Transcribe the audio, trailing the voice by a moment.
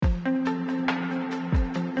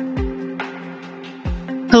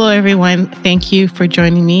Hello, everyone. Thank you for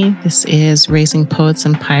joining me. This is Raising Poets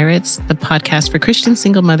and Pirates, the podcast for Christian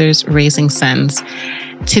single mothers raising sons.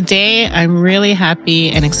 Today, I'm really happy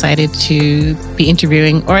and excited to be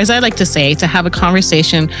interviewing, or as I like to say, to have a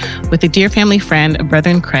conversation with a dear family friend, a brother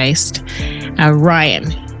in Christ, Ryan.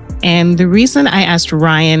 And the reason I asked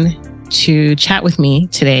Ryan to chat with me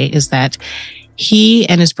today is that he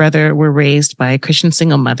and his brother were raised by a Christian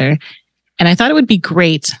single mother. And I thought it would be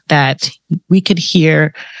great that we could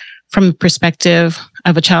hear from the perspective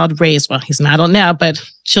of a child raised, well, he's an adult now, but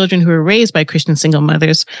children who were raised by Christian single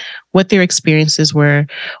mothers, what their experiences were,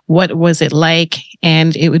 what was it like,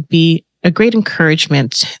 and it would be a great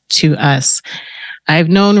encouragement to us. I've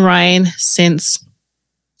known Ryan since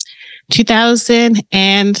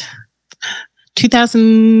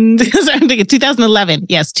 2011.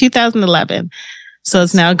 Yes, 2011. So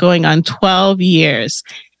it's now going on 12 years.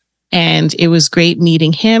 And it was great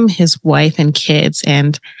meeting him, his wife, and kids.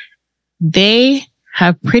 And they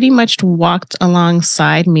have pretty much walked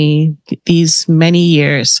alongside me these many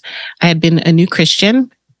years. I had been a new Christian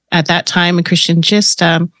at that time, a Christian just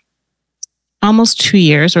almost 2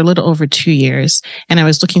 years or a little over 2 years. And I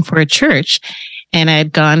was looking for a church. And I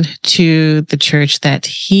had gone to the church that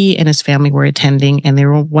he and his family were attending. And they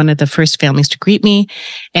were one of the first families to greet me.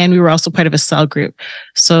 And we were also part of a cell group.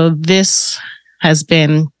 So this has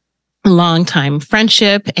been long time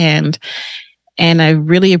friendship, and I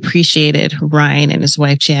really appreciated Ryan and his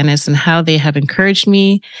wife Janice and how they have encouraged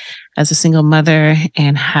me as a single mother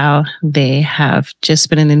and how they have just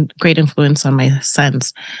been a great influence on my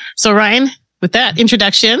sons. So Ryan, with that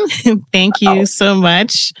introduction, thank you so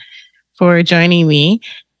much for joining me.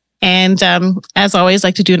 And as always, I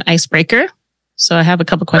like to do an icebreaker. So I have a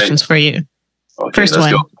couple questions for you. Okay, First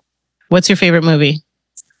one, go. What's your favorite movie?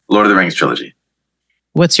 Lord of the Rings trilogy.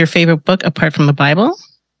 What's your favorite book apart from the Bible?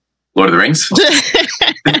 Lord of the Rings. With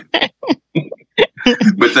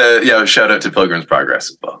the shout out to Pilgrim's Progress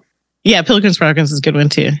as well. Yeah, Pilgrim's Progress is a good one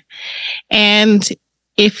too. And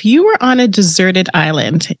if you were on a deserted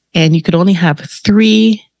island and you could only have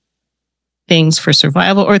 3 things for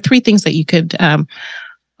survival, or 3 things that you could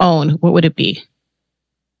own, what would it be?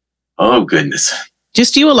 Oh goodness.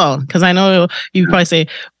 Just you alone, because I know you'd probably say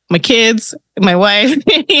my kids, my wife,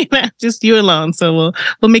 just you alone. So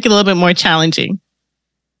we'll make it a little bit more challenging.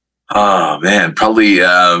 Oh man, probably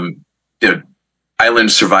Island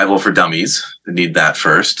Survival for Dummies. I need that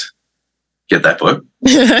first. Get that book.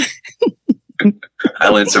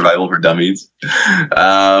 Island Survival for Dummies.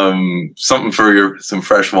 Something for some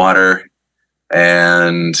fresh water,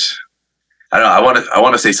 and I don't know. I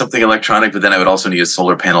want to say something electronic, but then I would also need a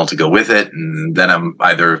solar panel to go with it, and then I'm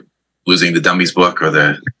either losing the Dummies book or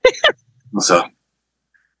so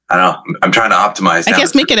I don't know. I'm trying to optimize. I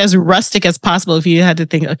guess make it as rustic as possible. If you had to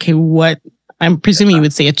think, okay, what I'm presuming you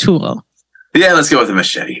would say a tool. Yeah, let's go with a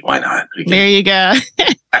machete. Why not? There you go.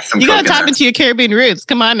 You got to tap into your Caribbean roots.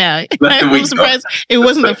 Come on now. I'm surprised it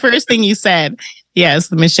wasn't the first thing you said. Yes,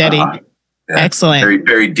 the machete. Yeah, excellent. Very,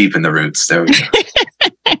 very deep in the roots. There we go.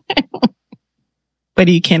 But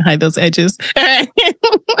you can't hide those edges.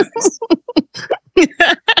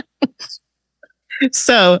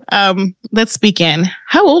 So let's begin.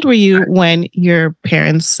 How old were you when your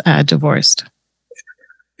parents divorced?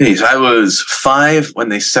 Hey, so I was 5 when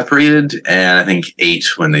they separated, and I think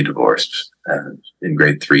 8 when they divorced in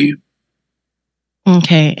grade 3.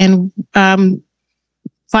 Okay. And 5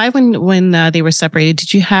 when they were separated,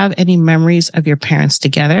 did you have any memories of your parents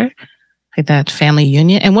together, like that family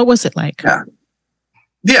union? And what was it like?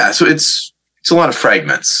 Yeah. So it's a lot of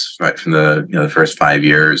fragments, right, from the first 5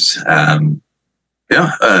 years.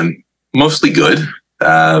 Mostly good.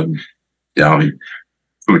 From a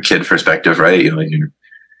kid perspective, right? You're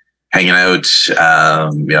hanging out,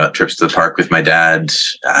 trips to the park with my dad.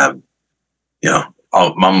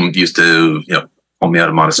 Mom used to, pull me out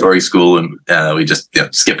of Montessori school, and we just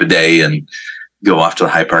skip a day and go off to the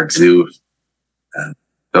High Park Zoo.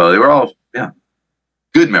 So they were all,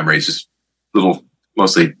 good memories, just little,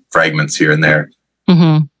 mostly fragments here and there.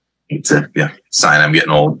 Mm-hmm. It's a sign I'm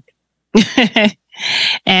getting old.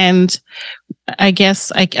 And I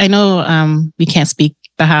guess I know we can't speak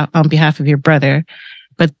on behalf of your brother,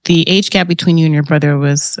 but the age gap between you and your brother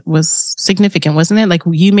was significant, wasn't it? Like,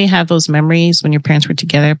 you may have those memories when your parents were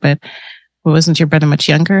together, but wasn't your brother much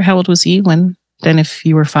younger? How old was he than if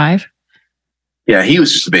you were 5? Yeah, he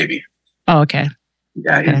was just a baby. Oh, okay.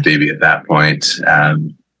 Yeah, he was a baby at that point.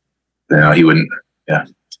 He wouldn't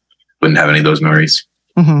have any of those memories.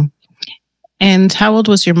 Mm-hmm. And how old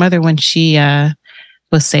was your mother when she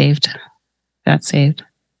was saved? Got saved?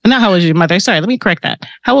 Not how old was your mother? Sorry, let me correct that.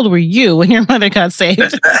 How old were you when your mother got saved? You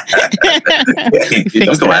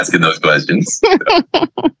don't go asking those questions.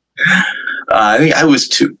 I think I was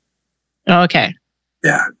 2. Oh, okay.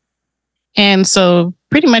 Yeah. And so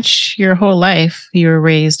pretty much your whole life you were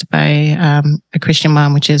raised by a Christian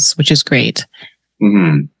mom, which is great.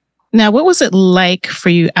 Mm-hmm. Now, what was it like for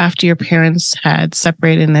you after your parents had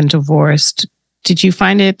separated and then divorced? Did you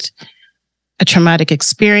find it a traumatic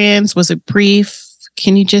experience? Was it brief?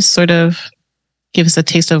 Can you just sort of give us a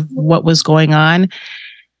taste of what was going on?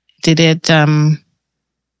 Did it,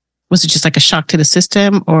 was it just like a shock to the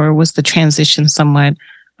system, or was the transition somewhat,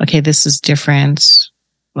 okay, this is different,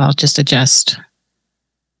 well, just adjust?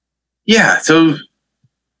 Yeah. So,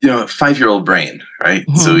 5-year-old brain, right?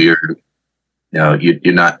 Mm-hmm. So you're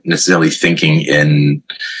not necessarily thinking in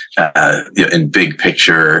big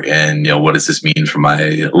picture and, what does this mean for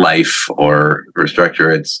my life or structure?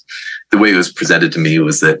 It's the way it was presented to me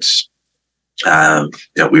was that,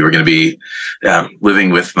 we were going to be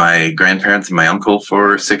living with my grandparents and my uncle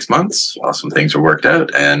for 6 months while some things were worked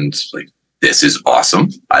out. And like, this is awesome.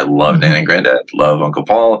 I love Nan and Granddad, love Uncle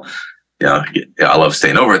Paul. I love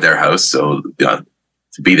staying over at their house. So, to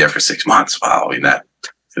be there for 6 months, wow, I mean, that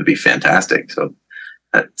would be fantastic. So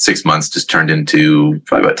that 6 months just turned into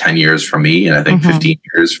probably about 10 years for me. And I think 15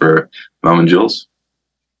 years for Mom and Jules.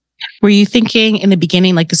 Were you thinking in the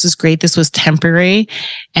beginning, like, this is great, this was temporary,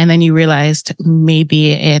 and then you realized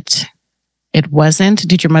maybe it wasn't?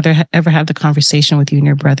 Did your mother ever have the conversation with you and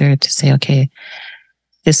your brother to say, okay,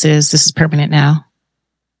 this is permanent now?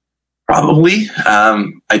 Probably.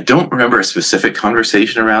 I don't remember a specific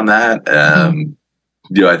conversation around that. I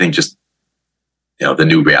think just, the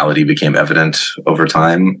new reality became evident over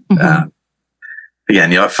time.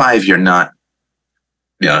 Again, at 5, you're not,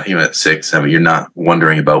 even at 6, you're not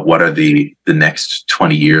wondering about what are the next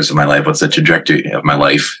 20 years of my life. What's the trajectory of my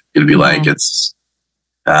life going to be like? It's,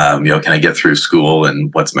 can I get through school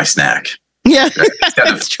and what's my snack? Yeah,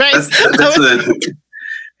 that's right. That's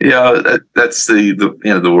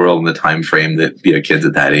the world and the time frame that kids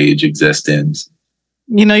at that age exist in.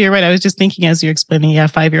 You're right. I was just thinking as you're explaining,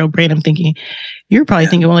 5-year-old brain, I'm thinking, you're probably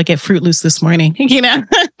thinking, well, I get Fruit Loops this morning, Yeah,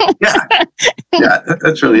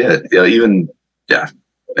 that's really it. Even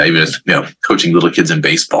as, coaching little kids in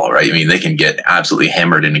baseball, right? I mean, they can get absolutely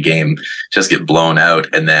hammered in a game, just get blown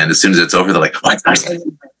out. And then as soon as it's over, they're like, what?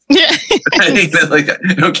 Yeah. Like, I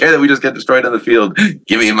don't care that we just got destroyed on the field.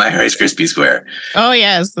 Give me my Rice Krispie square. Oh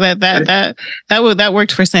yes, that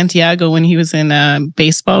worked for Santiago when he was in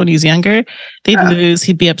baseball when he was younger. They'd lose,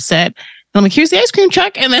 he'd be upset. And I'm like, here's the ice cream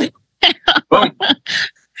truck, and then boom.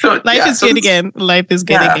 So life is good again. Life is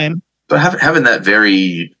good again. So having that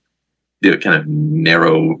very kind of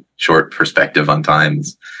narrow, short perspective on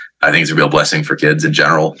times, I think is a real blessing for kids in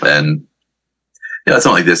general, and it's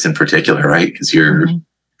not like this in particular, right? Because you're.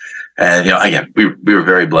 And, again, we were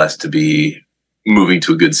very blessed to be moving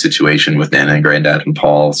to a good situation with Nana and Granddad and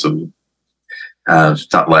Paul. So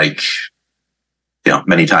it's not like,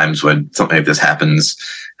 many times when something like this happens,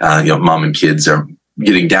 mom and kids are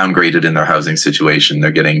getting downgraded in their housing situation. They're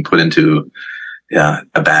getting put into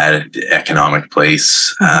a bad economic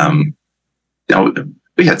place. We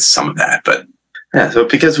had some of that, but so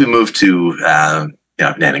because we moved to,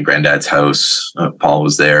 Nana and Granddad's house, Paul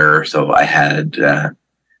was there. So I had,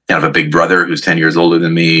 kind of a big brother who's 10 years older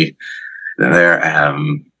than me there.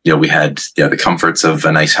 We had the comforts of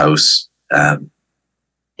a nice house. Did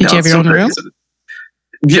you have your own room?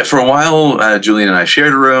 Yeah, for a while, Julian and I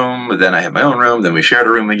shared a room, but then I had my own room, then we shared a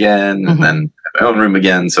room again, and then my own room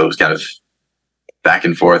again. So it was kind of back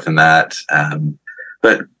and forth in that.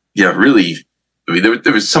 But really, I mean,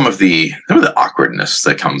 there was some of the awkwardness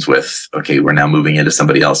that comes with, okay, we're now moving into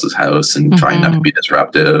somebody else's house and trying not to be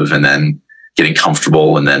disruptive, and then getting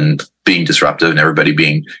comfortable and then being disruptive and everybody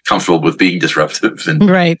being comfortable with being disruptive. And,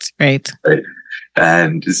 right.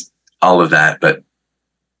 And just all of that. But,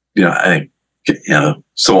 I think,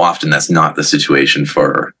 so often that's not the situation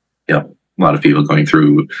for, a lot of people going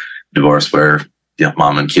through divorce where,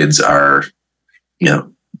 mom and kids are,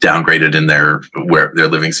 downgraded in their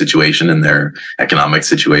living situation and their economic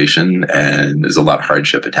situation. And there's a lot of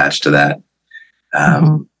hardship attached to that.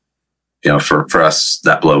 For us,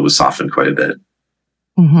 that blow was softened quite a bit.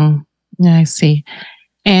 Yeah, I see.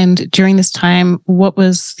 And during this time, what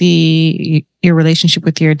was your relationship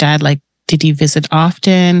with your dad like? Did he visit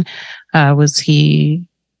often? Was he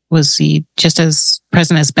just as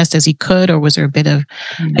present as best as he could, or was there a bit of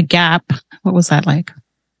a gap? What was that like?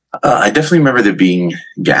 I definitely remember there being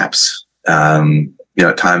gaps.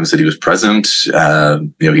 At times that he was present.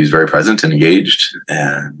 He was very present and engaged,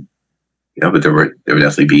 and but there would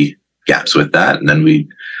definitely be gaps with that. And then we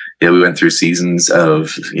went through seasons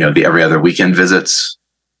of, the every other weekend visits,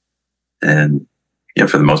 and,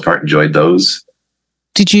 for the most part, enjoyed those.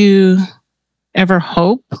 Did you ever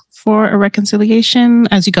hope for a reconciliation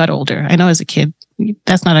as you got older? I know as a kid,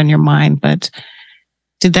 that's not on your mind, but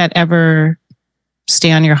did that ever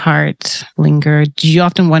stay on your heart, linger? Do you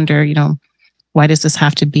often wonder, why does this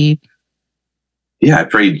have to be? Yeah, I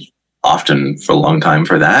prayed often for a long time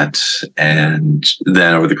for that. And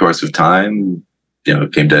then over the course of time,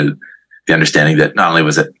 it came to the understanding that not only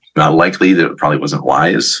was it not likely, that it probably wasn't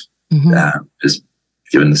wise, just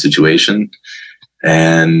given the situation.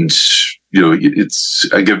 And, it's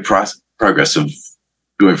a good progress of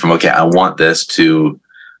going from, okay, I want this, to,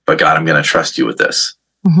 but God, I'm going to trust you with this.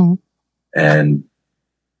 Mm-hmm. And,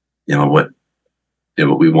 what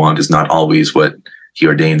we want is not always what he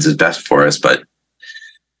ordains is best for us, but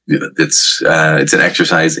it's an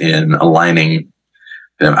exercise in aligning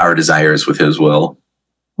our desires with his will.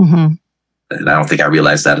 Mm-hmm. And I don't think I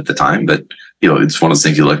realized that at the time, but it's one of those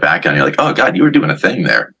things you look back on and you're like, oh God, you were doing a thing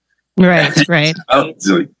there. Right.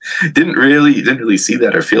 So didn't really see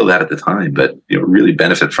that or feel that at the time, but really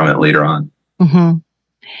benefit from it later on. Mm-hmm.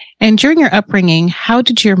 And during your upbringing, how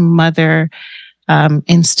did your mother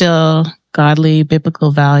instill godly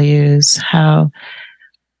biblical values? And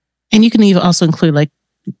you can even also include like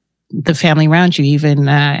the family around you, even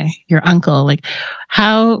your uncle. Like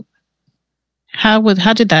how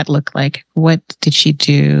did that look like? What did she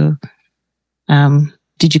do?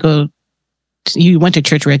 Did you go? You went to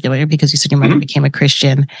church regularly because you said your mother became a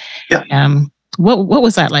Christian. Yeah. What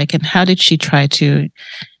was that like, and how did she try to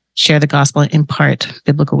share the gospel and impart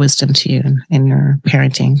biblical wisdom to you in your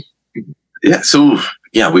parenting? Yeah. So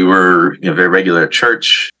we were very regular at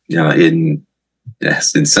church. In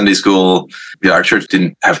Sunday school, our church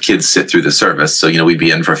didn't have kids sit through the service, so we'd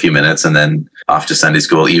be in for a few minutes and then off to Sunday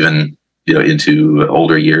school, even into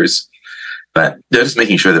older years. But just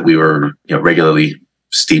making sure that we were regularly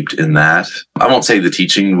steeped in that. I won't say the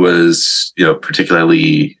teaching was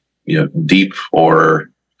particularly deep or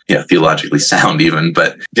theologically sound even,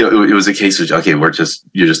 but it was a case of, okay, you're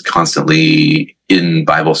just constantly in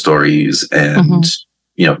Bible stories and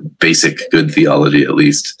basic good theology at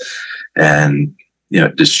least, and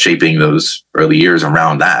just shaping those early years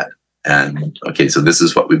around that. And okay, so this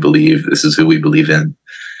is what we believe, this is who we believe in.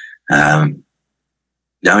 I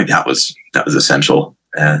think that was essential.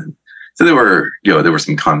 And so there were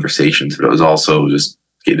some conversations, but it was also just,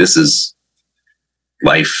 okay, this is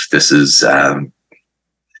life. This is the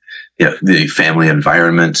family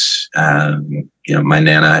environment. My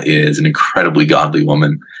Nana is an incredibly godly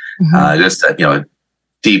woman. Just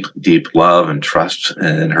deep love and trust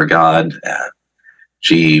in her God.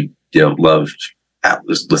 She loved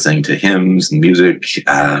listening to hymns and music.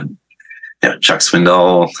 Chuck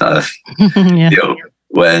Swindoll.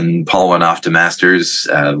 When Paul went off to Masters,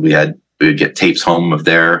 we would get tapes home of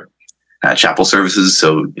their chapel services.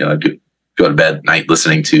 So I'd go to bed at night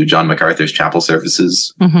listening to John MacArthur's chapel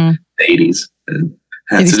services in the 80s. And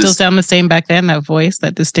did he still sound the same back then?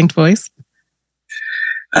 That distinct voice?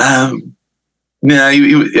 Yeah,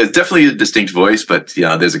 it's definitely a distinct voice, but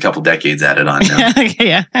there's a couple decades added on now.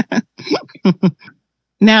 Yeah.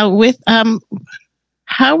 Now, with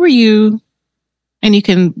how were you? And you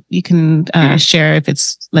can share if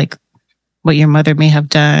it's like what your mother may have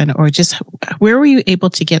done, or just where were you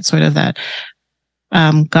able to get sort of that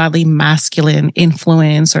godly masculine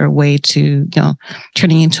influence or way to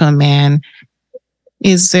turning into a man?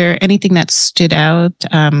 Is there anything that stood out?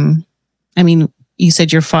 I mean, you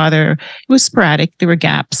said your father, it was sporadic. There were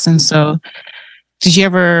gaps. And so did you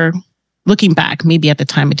ever, looking back, maybe at the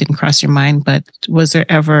time it didn't cross your mind, but was there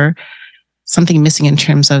ever something missing in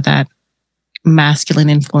terms of that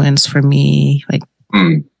masculine influence for me, like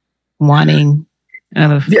wanting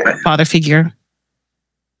a father figure?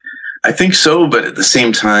 I think so, but at the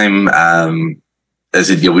same time,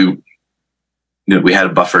 we had a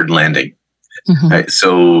buffered landing. Right?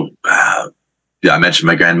 So, I mentioned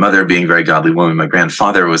my grandmother being a very godly woman. My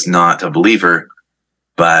grandfather was not a believer,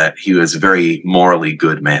 but he was a very morally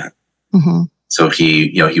good man. So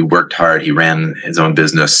he worked hard. He ran his own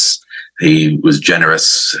business. He was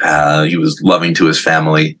generous. He was loving to his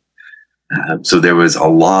family. So there was a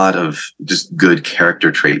lot of just good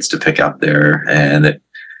character traits to pick up there, and that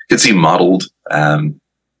could see modeled. And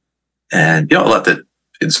a lot that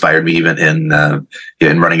inspired me even in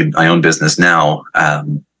running my own business now.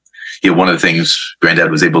 One of the things Granddad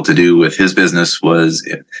was able to do with his business was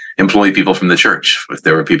employ people from the church. If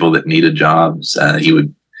there were people that needed jobs, he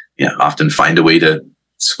would often find a way to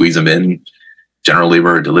squeeze them in, general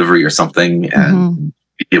labor or delivery or something, and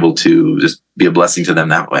be able to just be a blessing to them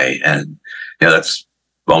that way. And that's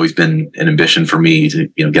always been an ambition for me to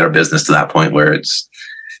get our business to that point where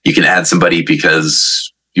you can add somebody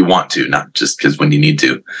because you want to, not just because when you need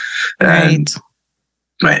to. And,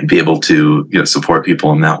 right. And be able to support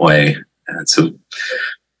people in that way. And so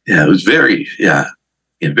it was very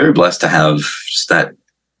blessed to have just that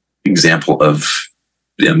example of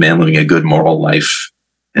a man living a good moral life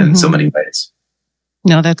in so many ways.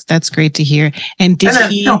 No, that's great to hear. And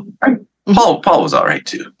Paul was all right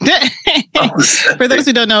too. For those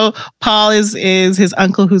who don't know, Paul is his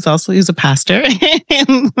uncle, who's a pastor.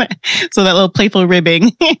 So that little playful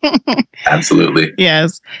ribbing. Absolutely.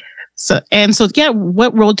 Yes. So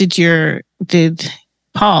what role did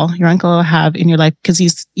Paul, your uncle, have in your life? Because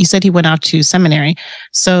you said he went off to seminary.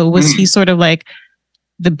 So was he sort of like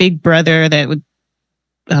the big brother that would,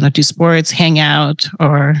 I don't know, do sports, hang out,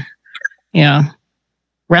 or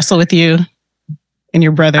wrestle with you and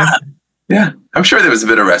your brother? Yeah, I'm sure there was a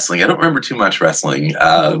bit of wrestling. I don't remember too much wrestling.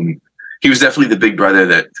 He was definitely the big brother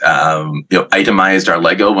that itemized our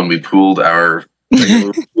Lego when we pooled our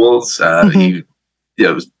pools. It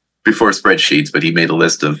was before spreadsheets, but he made a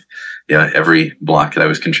list of every block that I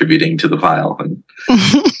was contributing to the pile, and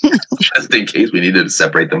just in case we needed to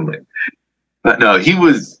separate them. But no, he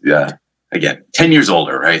was again 10 years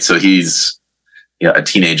older, right? So he's a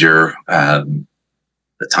teenager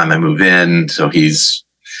the time I move in. So he's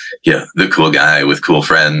the cool guy with cool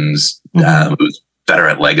friends who's better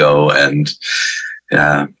at Lego, and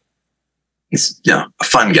he's a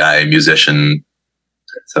fun guy, musician.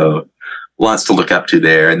 So lots to look up to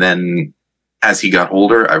there. And then as he got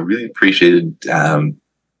older, I really appreciated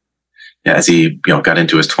as he got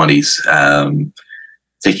into his 20s,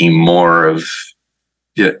 taking more of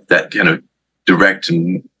that kind of direct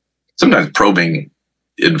and sometimes probing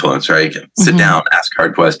influence, right? Sit down, ask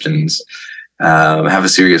hard questions, have a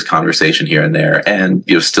serious conversation here and there, and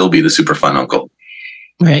still be the super fun uncle.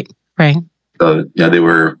 Right. So there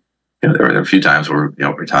were a few times where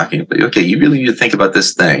we're talking, okay, you really need to think about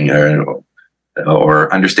this thing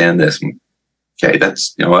or understand this. Okay,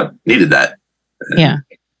 that's what needed that. And,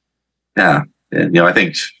 and I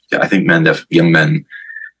think young men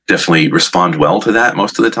definitely respond well to that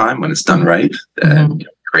most of the time when it's done right and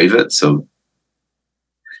crave it. So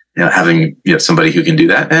having somebody who can do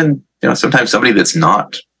that, and sometimes somebody that's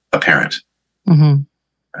not a parent,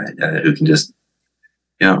 right, who can just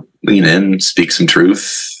lean in, speak some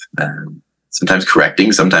truth, sometimes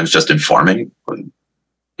correcting, sometimes just informing.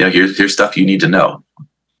 Here's stuff you need to know.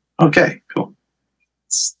 Okay, cool.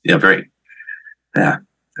 I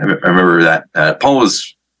remember that Paul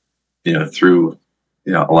was through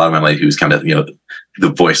a lot of my life, he was kind of the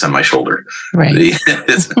voice on my shoulder. Right.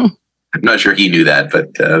 I'm not sure he knew that, but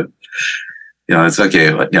it's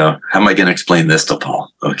okay. How am I going to explain this to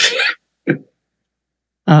Paul? Okay.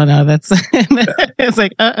 Oh no, that's it's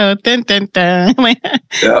like dun, dun, dun.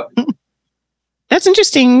 Yeah. That's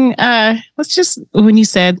interesting. Let's just, when you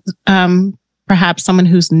said perhaps someone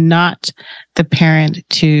who's not the parent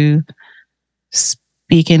to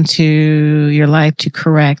speak into your life, to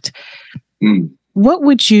correct, what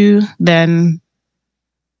would you,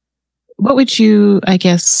 I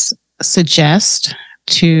guess, suggest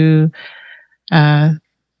to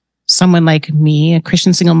someone like me, a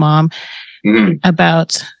Christian single mom,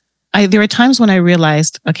 about, there were times when I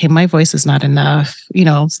realized, okay, my voice is not enough.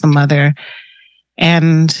 It's the mother.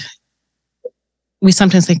 And we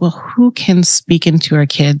sometimes think, well, who can speak into our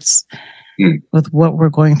kids with what we're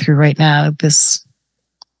going through right now?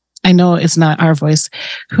 I know it's not our voice.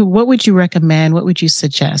 What would you recommend? What would you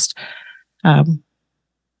suggest? I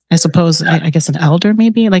suppose, I guess an elder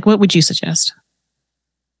maybe? Like, what would you suggest?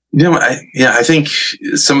 I think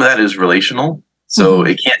some of that is relational. So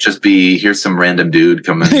it can't just be, here's some random dude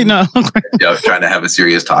coming, trying to have a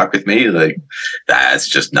serious talk with me. Like, that's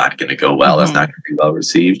just not going to go well. That's not going to be well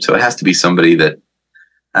received. So it has to be somebody that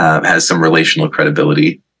has some relational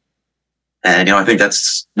credibility. And, I think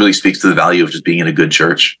that's really speaks to the value of just being in a good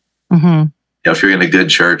church. If you're in a good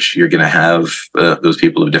church, you're going to have those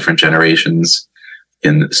people of different generations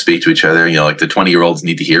can speak to each other. Like the 20-year-olds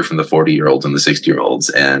need to hear from the 40-year-olds and the 60-year-olds,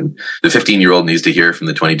 and the 15-year-old needs to hear from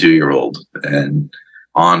the 22-year-old, and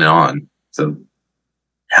on and on. So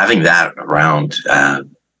having that around,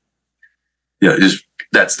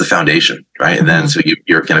 that's the foundation, right? And then so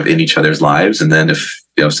you're kind of in each other's lives, and then if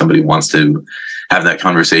somebody wants to have that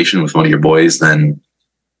conversation with one of your boys, then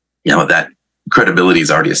that credibility is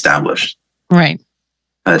already established, right?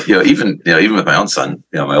 Even with my own son,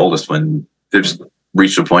 my oldest one, they're just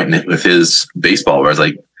reached a point with his baseball where I was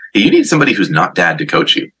like, hey, you need somebody who's not dad to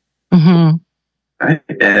coach you. Right?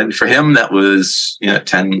 And for him, that was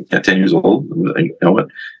 10 years old. Like, you know what?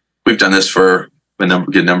 We've done this for a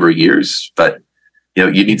good number of years, but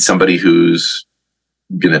you need somebody who's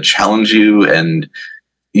going to challenge you, and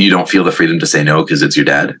you don't feel the freedom to say no because it's your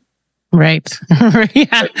dad. Right.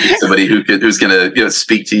 Yeah. Somebody who's going to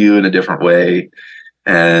speak to you in a different way.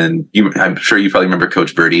 And I'm sure you probably remember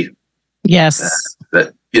Coach Birdie. Yes.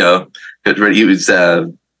 Coach Birdie, he was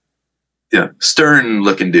stern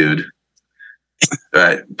looking dude,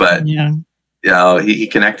 right? But he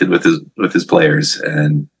connected with his players,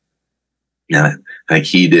 and like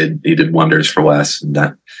he did wonders for Wes. And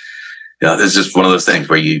that it's just one of those things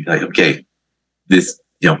where you like, okay, this.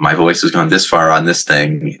 My voice has gone this far on this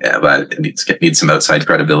thing, but it needs some outside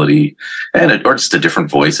credibility, or just a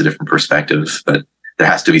different voice, a different perspective. But there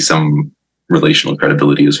has to be some relational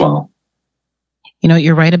credibility as well.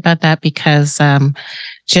 You're right about that, because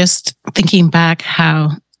just thinking back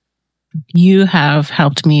how you have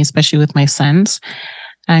helped me, especially with my sons.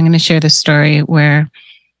 I'm going to share this story where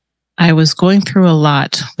I was going through a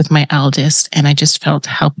lot with my eldest, and I just felt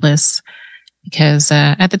helpless. Because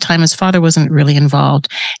at the time, his father wasn't really involved,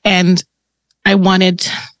 and I wanted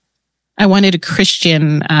a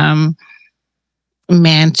Christian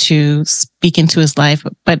man to speak into his life,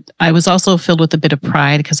 but I was also filled with a bit of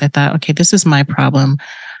pride, because I thought, okay, this is my problem.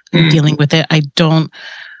 I'm dealing with it. I don't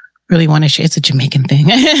really want to share. It's a Jamaican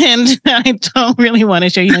thing, and I don't really want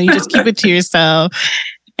to share. You just keep it to yourself.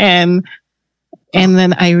 And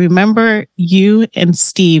then I remember you and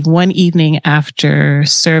Steve one evening after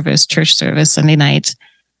church service, Sunday night,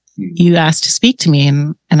 you asked to speak to me.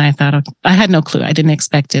 And I thought, okay, I had no clue. I didn't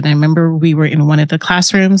expect it. I remember we were in one of the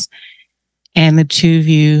classrooms, and the two of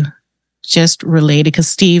you just related, because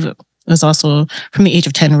Steve was also from the age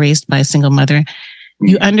of 10 raised by a single mother.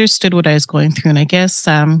 You understood what I was going through. And I guess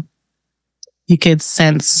you could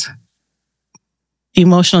sense the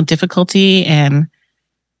emotional difficulty, and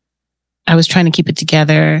I was trying to keep it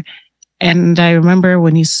together. And I remember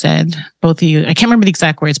when you said, both of you, I can't remember the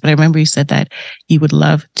exact words, but I remember you said that you would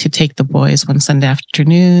love to take the boys one Sunday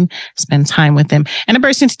afternoon, spend time with them. And I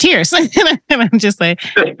burst into tears. And I'm just like,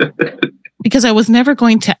 because I was never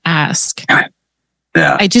going to ask.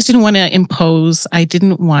 Yeah. I just didn't want to impose. I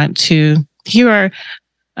didn't want to. Here are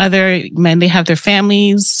other men, they have their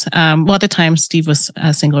families. Well, at the time, Steve was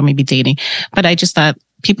single or maybe dating, but I just thought,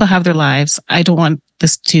 people have their lives. I don't want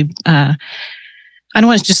this to, I don't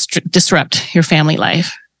want to just disrupt your family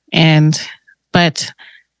life. But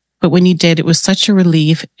when you did, it was such a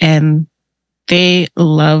relief, and they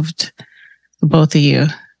loved both of you.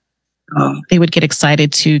 They would get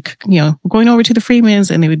excited to, going over to the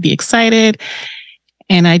Freemans, and they would be excited.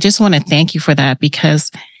 And I just want to thank you for that,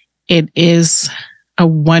 because it is a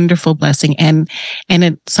wonderful blessing. And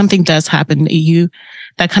something does happen.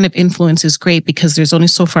 That kind of influence is great, because there's only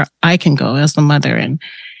so far I can go as the mother. And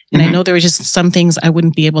I know there were just some things I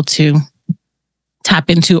wouldn't be able to tap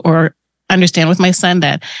into or understand with my son,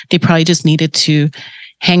 that they probably just needed to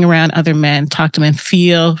hang around other men, talk to them, and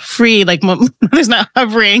feel free, like mother's not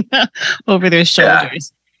hovering over their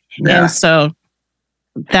shoulders. Yeah. And so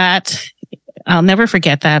that, I'll never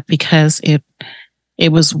forget that, because it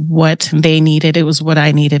was what they needed. It was what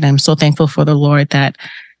I needed. I'm so thankful for the Lord that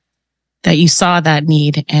you saw that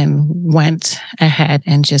need and went ahead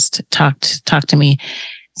and just talked to me.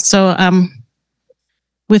 So,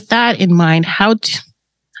 with that in mind, I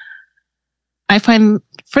find,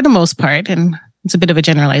 for the most part, and it's a bit of a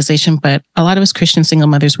generalization, but a lot of us Christian single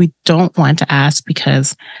mothers, we don't want to ask,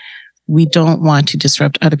 because we don't want to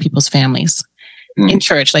disrupt other people's families in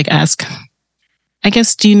church. Like, ask, I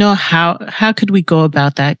guess, do you know how could we go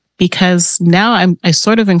about that? Because now I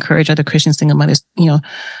sort of encourage other Christian single mothers,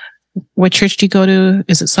 what church do you go to?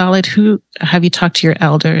 Is it solid? Who have you talked to your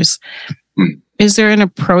elders? Is there an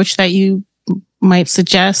approach that you might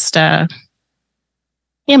suggest?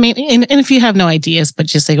 Maybe, and if you have no ideas, but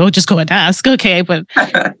just say, just go and ask. Okay. But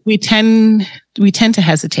we tend to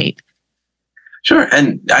hesitate. Sure.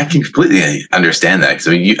 And I can completely understand that.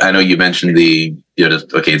 So I know you mentioned the,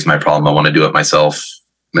 okay, it's my problem, I want to do it myself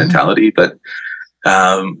mentality, but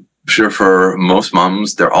sure, for most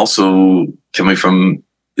moms, they're also coming from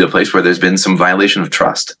the place where there's been some violation of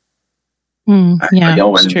trust. When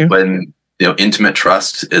intimate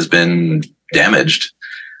trust has been damaged,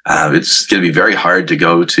 it's going to be very hard to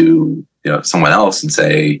go to someone else and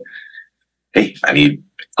say, hey, I need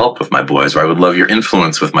help with my boys, or I would love your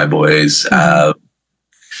influence with my boys.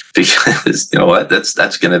 Because you know what,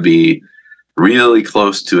 that's going to be really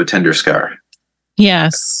close to a tender scar.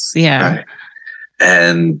 Yes. Yeah. Right?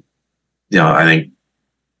 And I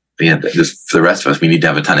think just for the rest of us, we need to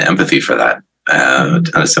have a ton of empathy for that. a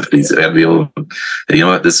ton of sympathy. So I'd be able to, you know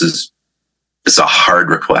what, this is a hard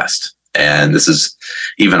request. And this is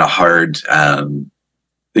even a hard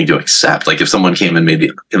thing to accept. Like if someone came and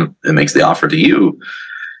makes the offer to you,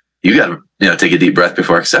 you got to, take a deep breath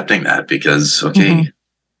before accepting that, because, okay,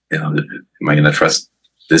 am I going to trust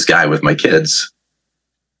this guy with my kids?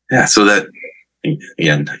 Yeah. So that,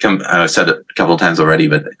 again, I've said it a couple of times already,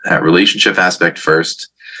 but that relationship aspect first,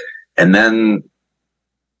 and then,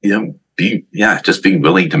 just being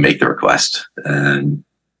willing to make the request and,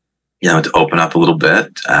 to open up a little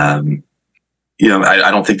bit. I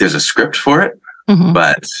don't think there's a script for it,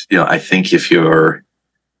 but, I think if you're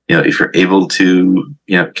able to,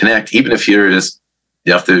 connect, even if you're just,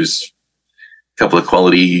 if there's a couple of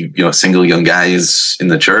quality, single young guys in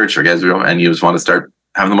the church or guys, and you just want to start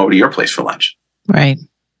having them over to your place for lunch. Right.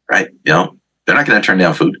 They're not going to turn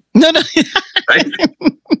down food. No. Right?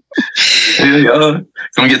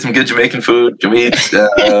 Come get some good Jamaican food. Can we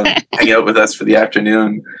hang out with us for the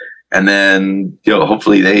afternoon? And then,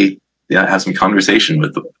 hopefully they have some conversation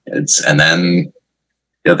with the kids, and then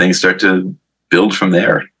things start to build from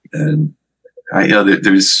there. And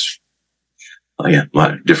there's a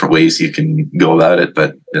lot of different ways you can go about it,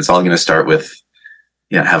 but it's all going to start with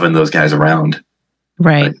having those guys around,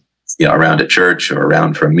 right? Around at church or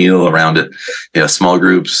around for a meal, around at small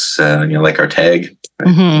groups, like our tag.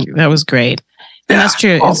 Right? That was great, and that's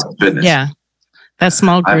true. Oh, goodness. Yeah. That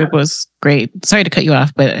small group was great. Sorry to cut you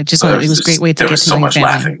off, but it was a great way to get to know your family.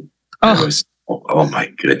 There was so much laughing. Oh. Oh my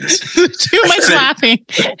goodness. Too much laughing.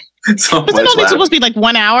 So was it only supposed to be like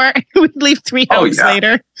 1 hour? We'd leave 3 hours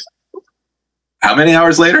later. How many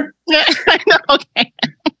hours later? Yeah, I know. Okay.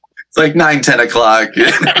 It's like 9-10 o'clock.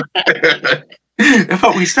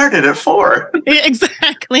 But we started at 4. Yeah,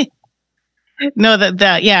 exactly. No, when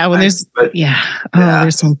there's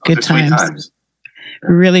there's some good times.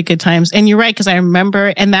 Really good times. And you're right, because I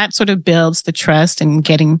remember, and that sort of builds the trust and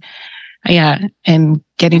getting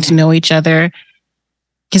to know each other.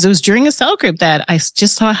 Because it was during a cell group that I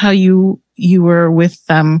just saw how you were with,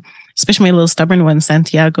 especially my little stubborn one,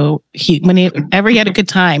 Santiago. Whenever he had a good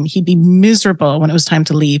time, he'd be miserable when it was time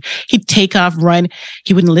to leave. He'd take off, run.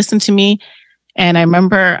 He wouldn't listen to me. And I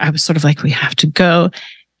remember I was sort of like, we have to go.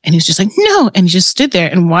 And he was just like, no. And he just stood there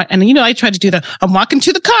and I tried to do I'm walking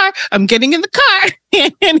to the car. I'm getting in the car.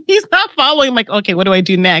 And he's not following. I'm like, okay, what do I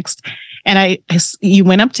do next? And you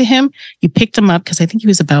went up to him, you picked him up, because I think he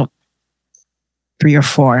was about 3 or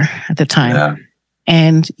 4 at the time. Yeah.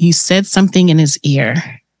 And you said something in his ear.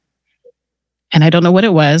 And I don't know what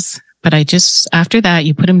it was, but after that,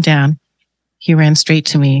 you put him down. He ran straight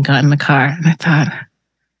to me and got in the car. And I thought,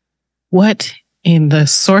 what in the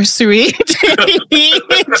sorcery did he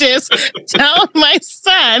just tell my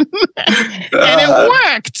son? And it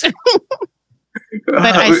worked.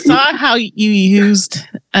 But I saw how you used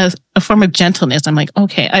a form of gentleness. I'm like,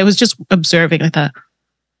 okay, I was just observing. I thought,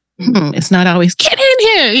 it's not always get in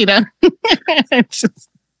here,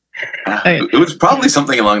 It was probably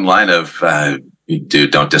something along the line of,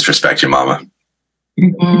 dude, don't disrespect your mama.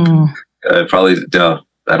 Probably, no,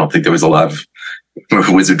 I don't think there was a lot of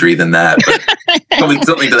wizardry than that. But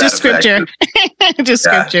something to that just scripture. Just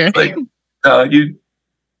scripture. Like, you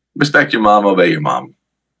respect your mom, obey your mom.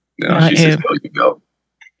 She says go, you go.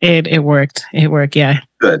 It worked. It worked, yeah.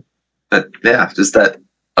 Good. But just that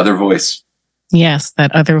other voice. Yes,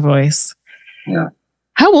 that other voice. Yeah.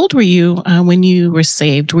 How old were you when you were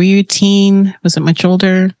saved? Were you a teen? Was it much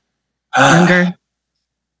older? Younger?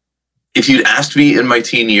 If you'd asked me in my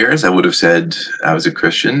teen years, I would have said I was a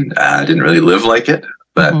Christian. I didn't really live like it,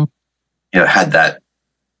 but had that,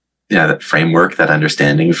 that framework, that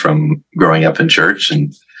understanding from growing up in church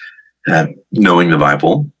and knowing the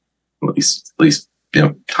Bible, at least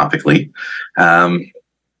topically.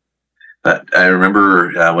 But I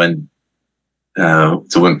remember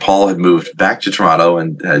when Paul had moved back to Toronto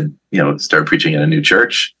and had started preaching in a new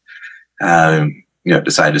church,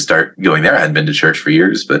 decided to start going there. I hadn't been to church for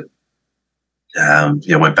years, but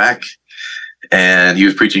went back, and he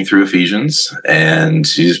was preaching through Ephesians, and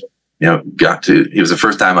he it was the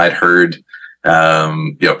first time I'd heard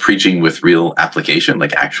preaching with real application,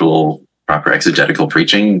 like actual proper exegetical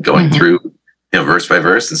preaching, going through verse by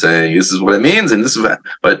verse and saying, this is what it means, and this is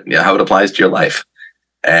how it applies to your life.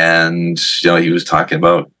 And he was talking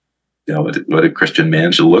about what a Christian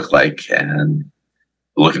man should look like, and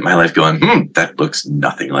look at my life going, that looks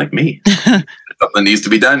nothing like me. Something needs to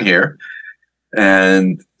be done here.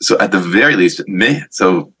 And so at the very least,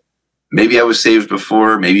 maybe I was saved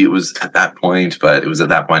before, maybe it was at that point, but it was at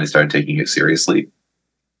that point I started taking it seriously,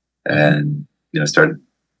 and started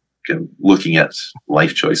looking at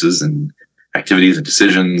life choices and activities and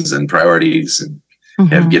decisions and priorities, and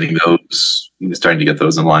getting those, starting to get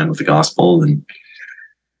those in line with the gospel. And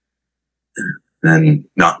then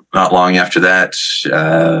not long after that,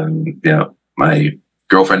 my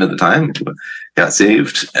girlfriend at the time got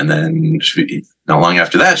saved, and then not long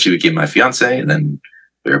after that, she became my fiance, and then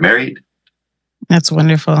we were married. That's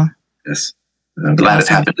wonderful. Yes. I'm glad it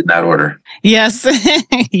happened in that order. Yes.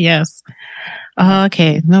 Yes.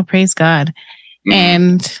 Okay. No, praise God.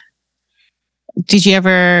 And did you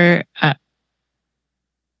ever,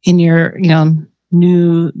 in your,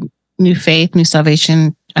 new faith, new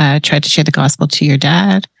salvation, try to share the gospel to your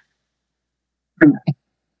dad?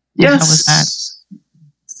 Yes. How was that?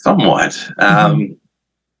 Somewhat.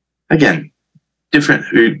 Again, different.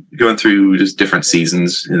 We're going through just different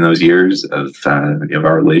seasons in those years of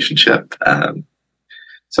our relationship.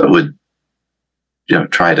 So I would,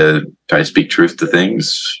 try to speak truth to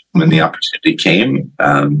things when the opportunity came.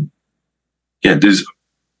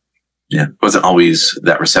 Wasn't always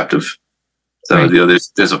that receptive. So right.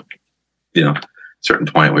 There's a certain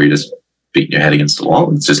point where you're just beating your head against the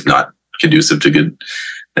wall. It's just not conducive to good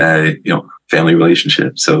family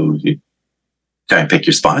relationship. So you try and pick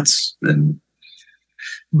your spots and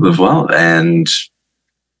live well. And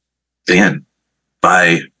again,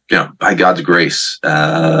 by God's grace,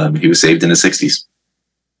 he was saved in his 60s.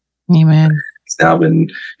 Amen. He's now been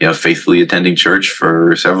faithfully attending church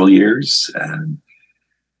for several years, and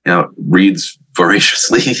reads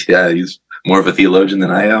voraciously. Yeah, he's more of a theologian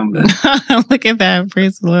than I am. Look at that!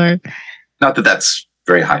 Praise the Lord. Not that that's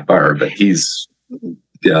very high bar, but he's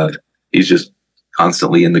just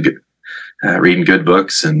constantly in the good, reading good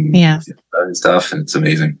books and stuff, and it's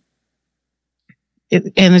amazing.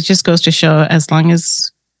 And it just goes to show, as long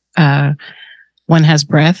as one has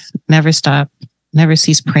breath, never stop, never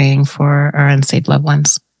cease praying for our unsaved loved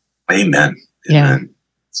ones. Amen. Yeah. Amen.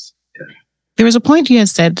 There was a point you had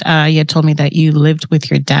said, you had told me that you lived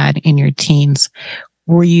with your dad in your teens.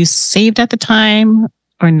 Were you saved at the time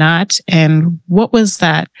or not? And what was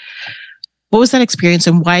that? What was that experience,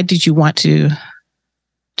 and why did you want to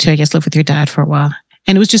I guess, live with your dad for a while?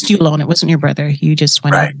 And it was just you alone. It wasn't your brother. You just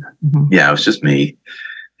went. Right. Yeah, it was just me.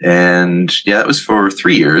 And it was for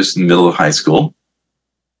 3 years in the middle of high school.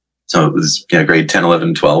 So it was grade 10,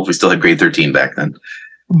 11, 12. We still had grade 13 back then.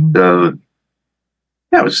 So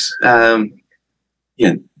it was,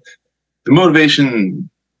 the motivation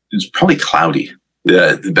is probably cloudy.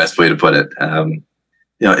 The best way to put it.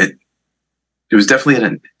 It was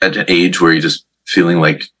definitely at an age where you're just feeling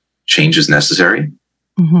like change is necessary.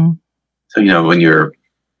 So, when you're,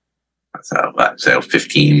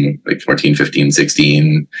 15, like 14, 15,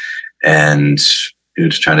 16, and you're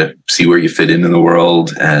just trying to see where you fit in the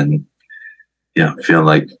world, and, feel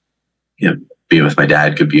like, being with my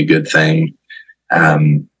dad could be a good thing.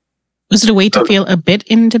 Was it a way to feel a bit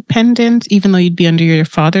independent, even though you'd be under your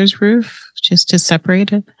father's roof, just to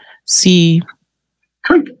separate it? See,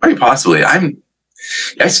 quite possibly. I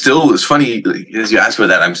still, it's funny as you ask about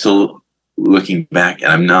that, I'm still looking back,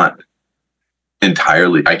 and I'm not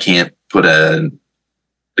entirely, I can't put a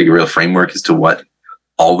real framework as to what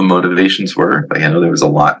all the motivations were. Like, I know there was a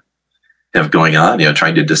lot going on,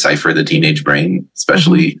 trying to decipher the teenage brain,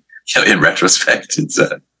 especially in retrospect. It's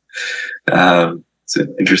an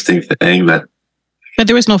interesting thing, but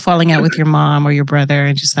there was no falling out with your mom or your brother,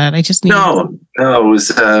 and just that. I just needed no, it was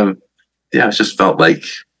it just felt like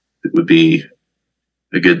it would be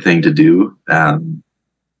a good thing to do, and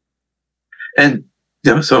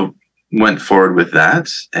so went forward with that,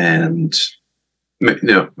 and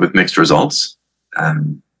with mixed results. I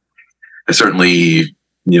certainly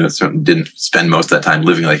didn't spend most of that time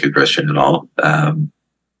living like a Christian at all.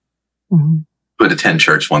 Would attend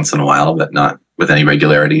church once in a while, but not with any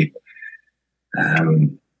regularity. I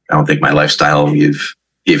don't think my lifestyle gave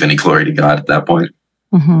any glory to God at that point.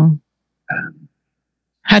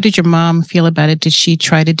 How did your mom feel about it? Did she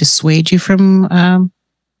try to dissuade you from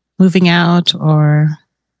moving out, or?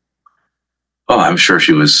 Oh, I'm sure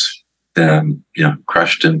she was,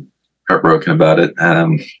 crushed and heartbroken about it.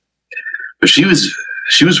 But she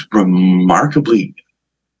was remarkably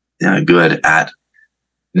good at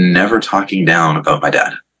never talking down about my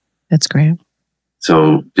dad. That's great.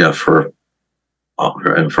 So for all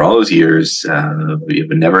those years, we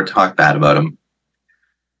would never talk bad about him.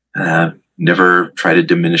 Never try to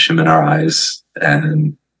diminish him in our eyes.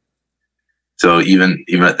 And so even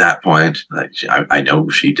at that point, like, I know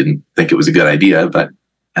she didn't think it was a good idea, but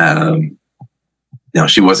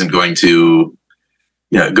she wasn't going to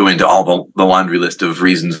go into all the laundry list of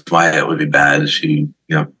reasons why it would be bad. She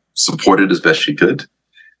supported as best she could.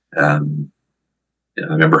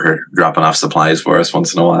 I remember her dropping off supplies for us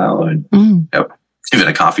once in a while, and even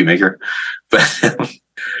a coffee maker. But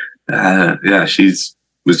yeah,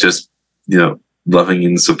 was just, loving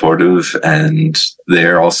and supportive, and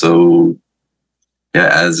there also,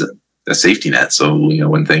 as a safety net. So,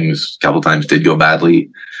 when things a couple times did go badly,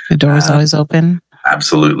 the door was always open.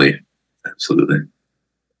 Absolutely.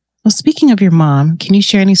 Well, speaking of your mom, can you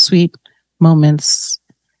share any sweet moments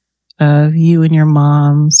of you and your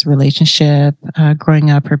mom's relationship, growing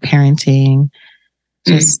up, her parenting?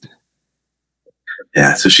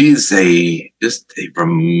 Yeah, so she's just a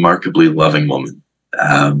remarkably loving woman,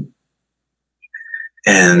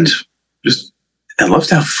 and just loves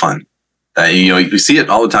to have fun. You see it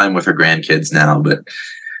all the time with her grandkids now. But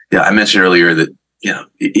I mentioned earlier that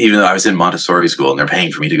even though I was in Montessori school and they're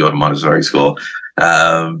paying for me to go to Montessori school,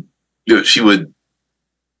 she would,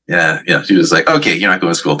 she was like, okay, you're not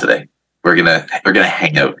going to school today. We're gonna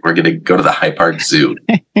hang out. We're gonna go to the High Park Zoo.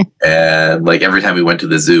 And like every time we went to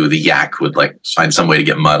the zoo, the yak would like find some way to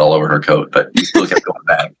get mud all over her coat, but we still kept going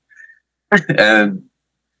back. And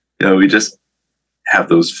we just have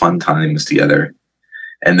those fun times together.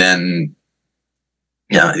 And then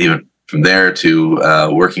even from there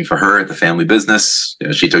to working for her at the family business.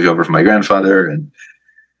 She took over from my grandfather, and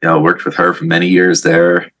worked with her for many years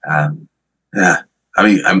there. I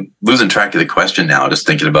mean, I'm losing track of the question now, just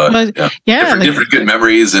thinking about different good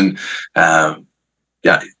memories. And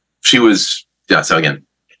she was, so again,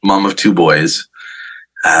 mom of 2 boys.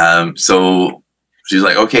 So she's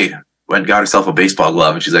like, okay, went and got herself a baseball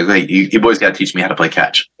glove. And she's like, hey, you boys got to teach me how to play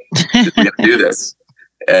catch. We got to do this.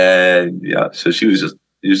 And so she was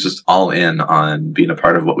just all in on being a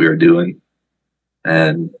part of what we were doing,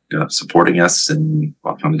 and supporting us and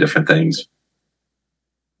working on different things.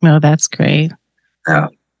 Well, that's great. Yeah.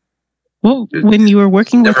 Well, when you were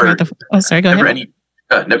working with her at sorry, go ahead.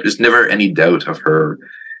 Never any doubt of her,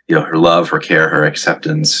 her love, her care, her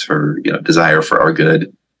acceptance, her desire for our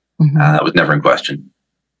good. It was never in question.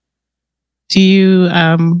 Do you,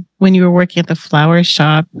 when you were working at the flower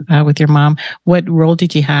shop with your mom, what role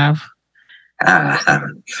did you have?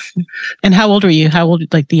 And how old were you? How old,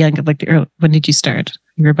 like the young, like the early, when did you start?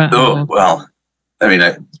 You were about. Well, I mean,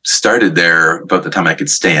 I started there about the time I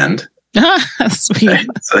could stand. Sweet.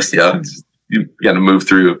 So you got to move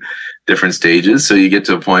through different stages. So you get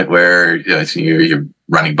to a point where you're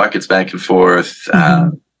running buckets back and forth.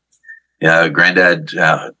 Granddad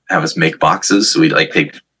have us make boxes. So we like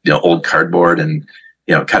take old cardboard and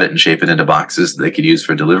cut it and shape it into boxes that they could use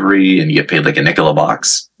for delivery, and you get paid like a nickel a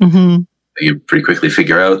box. You pretty quickly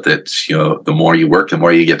figure out that the more you work, the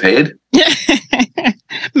more you get paid.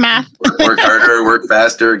 Math. Work harder, work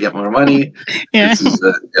faster, get more money. Yeah, it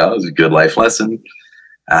was a good life lesson.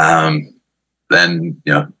 Then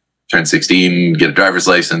turn 16, get a driver's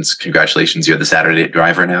license. Congratulations, you're the Saturday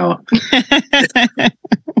driver now.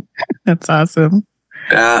 That's awesome.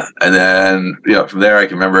 Yeah, and then from there I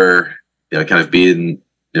can remember kind of being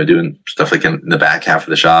doing stuff like in the back half of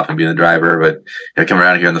the shop and being the driver, but come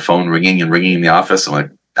around here on the phone ringing in the office. I'm like,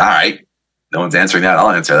 all right, no one's answering that,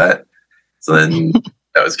 I'll answer that. So then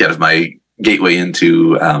that was kind of my gateway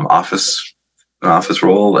into office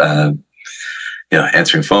role.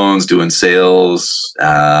 Answering phones, doing sales.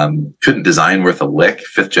 Couldn't design worth a lick.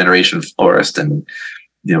 5th generation florist, and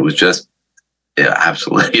was just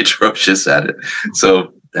absolutely atrocious at it.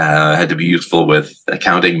 So I had to be useful with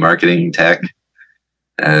accounting, marketing, tech,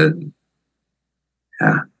 and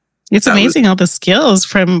it's amazing all the skills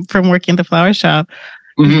from working at the flower shop.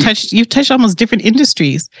 You've touched almost different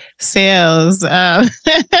industries, sales,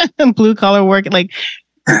 blue collar work, like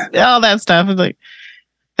all that stuff. Like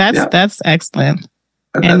that's excellent.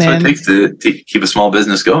 And that's what it takes to keep a small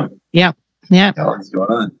business going. Yeah. What's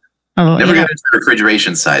going on? Never got into the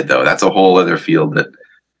refrigeration side though. That's a whole other field that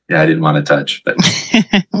I didn't want to touch. But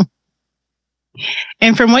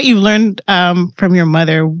and from what you've learned from your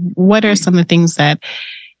mother, what are some of the things that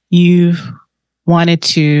you've wanted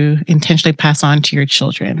to intentionally pass on to your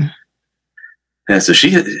children? Yeah, so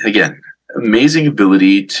she, again, amazing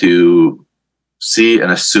ability to see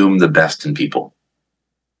and assume the best in people.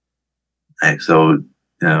 Right, so,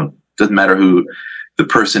 doesn't matter who the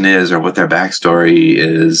person is or what their backstory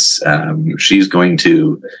is, she's going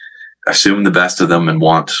to assume the best of them and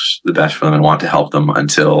want the best for them and want to help them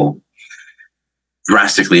until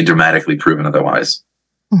drastically and dramatically proven otherwise.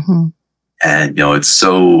 And, it's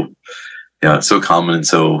so common and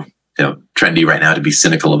so, trendy right now to be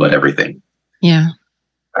cynical about everything. Yeah.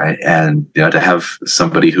 Right. And, to have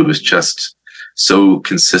somebody who is just so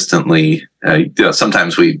consistently,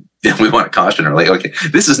 sometimes we want to caution her, like, okay,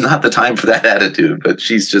 this is not the time for that attitude, but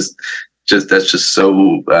she's just that's just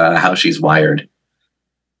so how she's wired.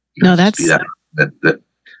 No, that's be that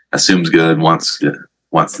assumes good, wants the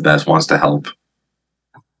best, wants to help.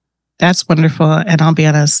 That's wonderful. And I'll be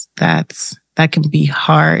honest, that can be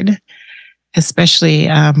hard, especially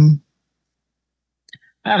I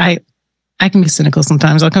can be cynical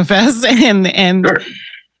sometimes, I'll confess. And Sure.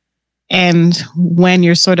 and when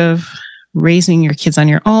you're sort of raising your kids on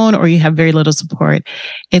your own or you have very little support,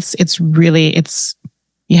 it's really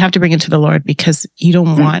you have to bring it to the Lord, because you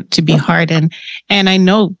don't want to be hard. And I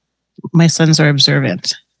know my sons are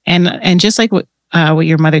observant, and just like what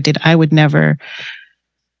your mother did, I would never,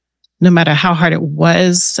 no matter how hard it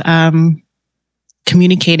was,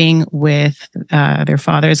 communicating with their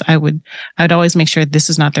fathers, I'd always make sure this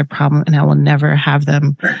is not their problem, and I will never have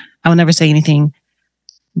them. I will never say anything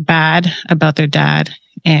bad about their dad.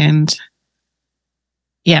 And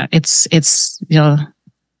yeah, it's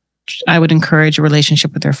I would encourage a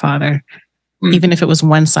relationship with their father, even if it was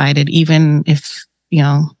one-sided, even if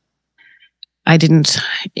I didn't.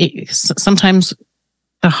 Sometimes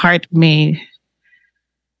the heart may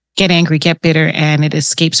get angry, get bitter, and it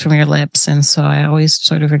escapes from your lips. And so I always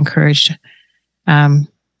sort of encouraged my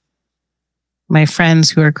friends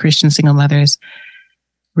who are Christian single mothers,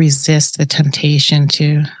 resist the temptation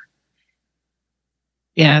to,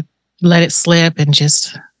 let it slip and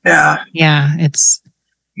just, it's,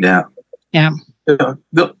 the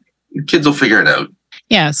kids will figure it out.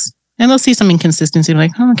 Yes. And they'll see some inconsistency, like,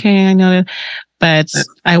 oh, okay, I know that. But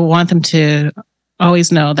I want them to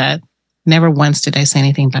always know that never once did I say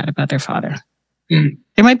anything bad about their father. There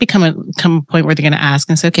might come a point where they're going to ask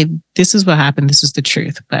and say, okay, this is what happened. This is the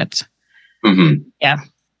truth. But yeah.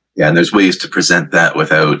 And there's ways to present that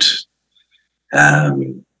without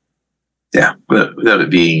it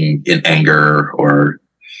being in anger or,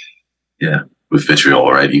 with vitriol,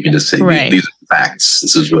 right? You can just say, these are facts.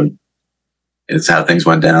 It's how things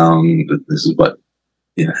went down. This is what,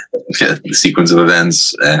 the sequence of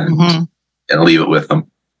events, and leave it with them.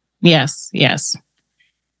 Yes. It's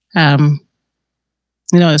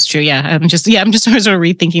true. Yeah. I'm just sort of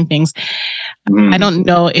rethinking things. I don't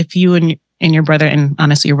know if you and your brother, and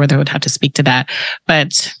honestly, your brother would have to speak to that.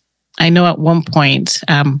 But I know at one point,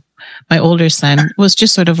 my older son was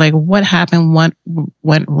just sort of like, what happened? What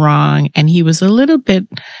went wrong? And he was a little bit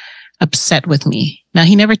upset with me. Now,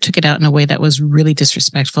 he never took it out in a way that was really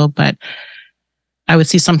disrespectful, but I would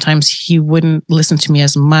see sometimes he wouldn't listen to me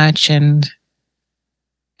as much. And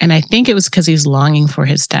I think it was because he's longing for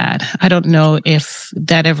his dad. I don't know if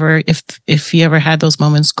he ever had those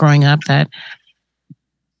moments growing up that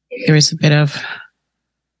there was a bit of.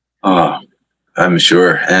 Oh, I'm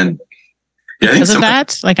sure. And because of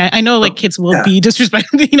that, like I know, like kids will be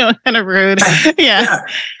disrespectful, kind of rude.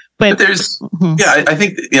 But there's, I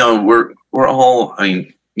think we're all. I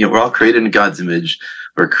mean, we're all created in God's image.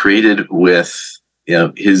 We're created with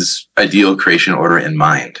His ideal creation order in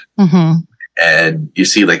mind. And you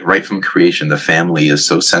see, like right from creation, the family is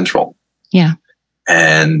so central. Yeah.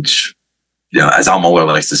 And as Al Mohler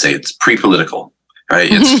likes to say, it's pre-political, right?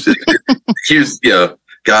 It's here's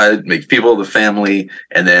God makes people, the family,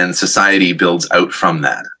 and then society builds out from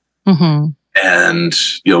that. And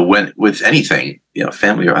when with anything,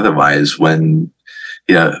 family or otherwise, when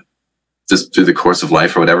just through the course of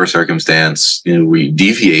life or whatever circumstance, we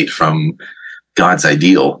deviate from God's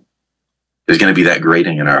ideal, there's going to be that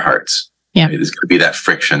grating in our hearts. Yeah. Right? There's going to be that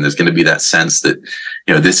friction. There's going to be that sense that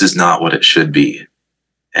this is not what it should be.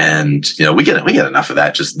 And we get enough of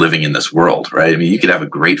that just living in this world, right? I mean, you could have a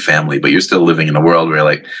great family, but you're still living in a world where you're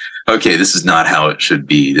like, okay, this is not how it should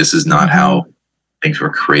be. This is not how things were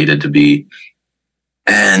created to be.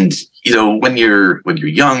 And when you're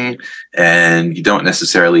young and you don't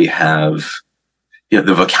necessarily have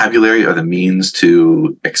the vocabulary or the means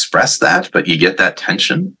to express that, but you get that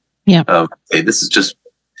tension of, hey, this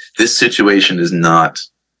situation is not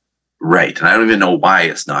right. And I don't even know why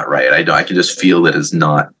it's not right. I can just feel that it's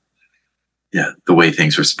not the way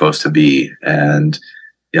things are supposed to be. And,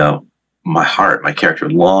 my heart, my character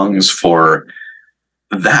longs for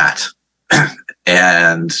that.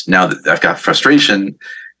 And now that I've got frustration,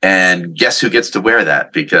 and guess who gets to wear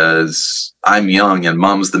that? Because I'm young and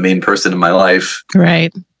mom's the main person in my life.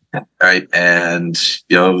 Right. Right. And,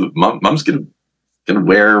 mom's going to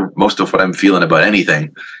wear most of what I'm feeling about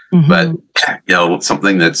anything. But,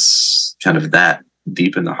 something that's kind of that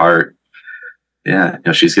deep in the heart. Yeah.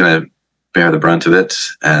 She's going to bear the brunt of it.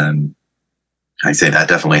 And I say that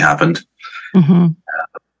definitely happened.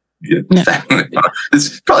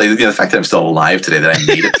 It's probably the fact that I'm still alive today, that I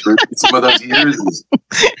made it through some of those years.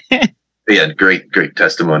 Great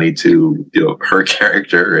testimony to her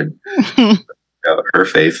character and her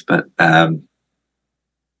faith. But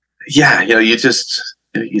you just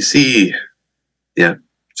you see, yeah,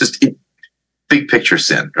 just big picture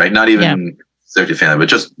sin, right? Not even certainly family, but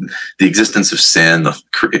just the existence of sin,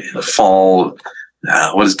 the fall,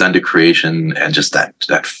 what it's done to creation, and just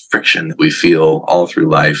that friction that we feel all through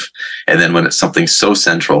life. And then when it's something so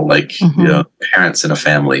central, like parents in a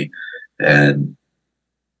family, and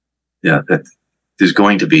that there's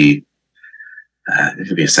going to be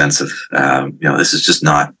a sense of this is just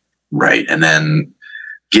not right. And then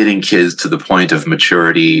getting kids to the point of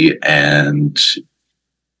maturity and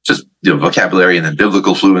just vocabulary and then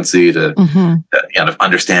biblical fluency to kind of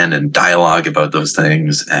understand and dialogue about those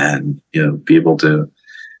things, and be able to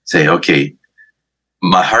say, okay,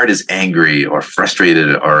 my heart is angry or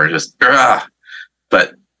frustrated or just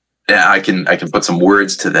but I can put some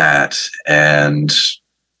words to that, and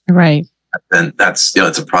then that's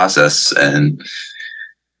it's a process, and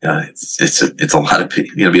it's a lot of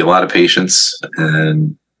be a lot of patience,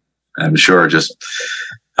 and I'm sure just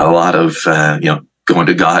a lot of going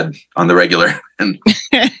to God on the regular and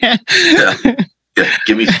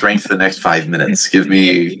give me strength the next 5 minutes. Give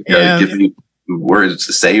me words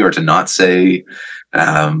to say or to not say.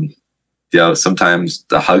 Sometimes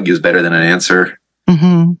the hug is better than an answer.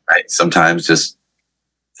 Right? Sometimes just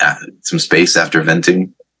some space after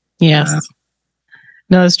venting. Yes.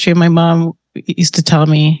 No, it's true. My mom used to tell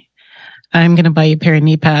me, I'm going to buy you a pair of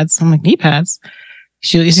knee pads. I'm like, knee pads?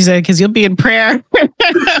 She said, because you'll be in prayer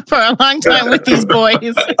for a long time with these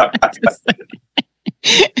boys.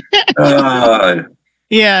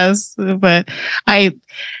 Yes, but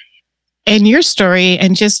and your story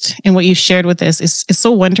and just in what you shared with us is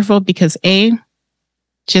so wonderful, because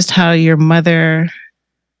just how your mother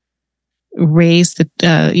raised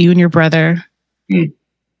you and your brother,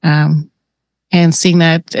 and seeing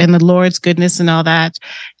that and the Lord's goodness and all that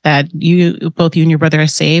both you and your brother are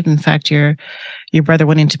saved. In fact, your brother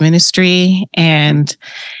went into ministry, and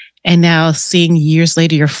now seeing years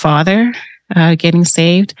later your father getting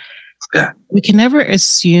saved. Yeah. We can never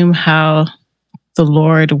assume how the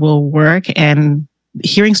Lord will work, and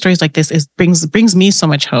hearing stories like this brings me so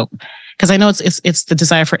much hope, because I know it's the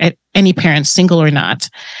desire for any parent, single or not,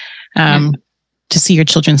 to see your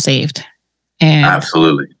children saved. And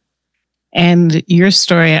absolutely. And your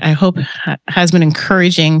story, I hope, has been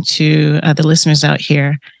encouraging to the listeners out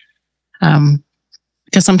here, because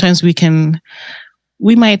sometimes we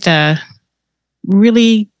might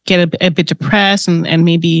really get a bit depressed and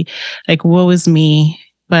maybe like, woe is me.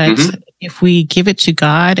 But if we give it to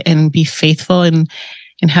God and be faithful in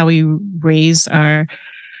how we raise our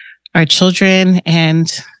children, and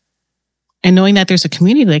knowing that there's a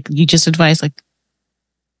community, like you just advised, like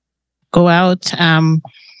go out,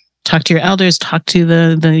 talk to your elders, talk to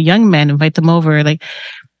the young men, invite them over. Like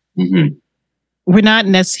we're not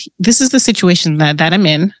this is the situation that I'm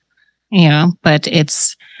in, but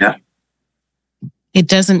it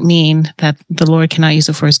doesn't mean that the Lord cannot use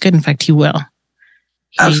it for his good. In fact, he will.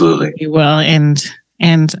 Absolutely. He will. And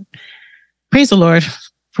praise the Lord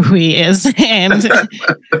for who he is. And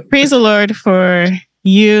praise the Lord for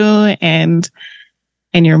you and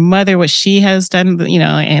your mother, what she has done,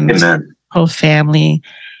 and Amen. Whole family.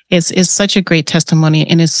 It's such a great testimony,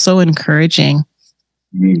 and it's so encouraging.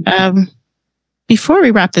 Before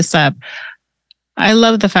we wrap this up, I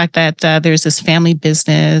love the fact that there's this family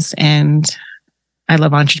business, and I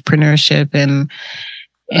love entrepreneurship, and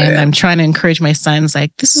I'm trying to encourage my sons,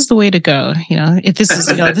 like, this is the way to go. If this is,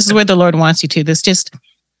 this is where the Lord wants you to.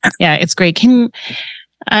 It's great.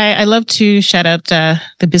 I love to shout out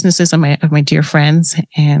the businesses of my dear friends,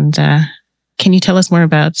 and can you tell us more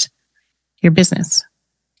about your business?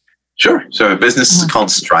 Sure. So our business is called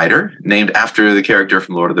Strider, named after the character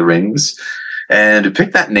from Lord of the Rings. And we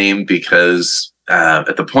picked that name because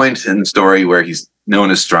at the point in the story where he's known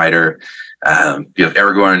as Strider, you have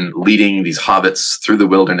Aragorn leading these hobbits through the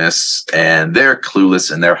wilderness, and they're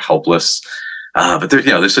clueless and they're helpless. But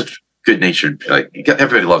they're such good-natured. Like,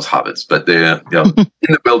 everybody loves hobbits, but they're in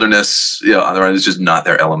the wilderness. Otherwise, it's just not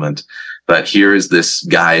their element. But here is this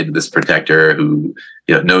guide, this protector who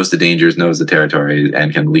knows the dangers, knows the territory,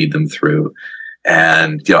 and can lead them through.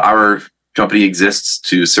 And our company exists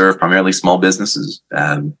to serve primarily small businesses.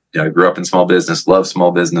 I grew up in small business, love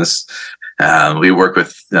small business. We work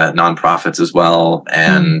with nonprofits as well.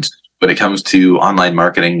 And when it comes to online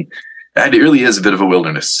marketing, it really is a bit of a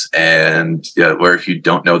wilderness. And where if you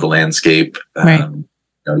don't know the landscape,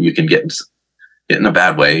 you can get in a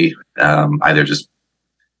bad way, either just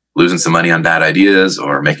losing some money on bad ideas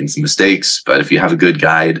or making some mistakes. But if you have a good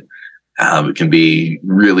guide, It can be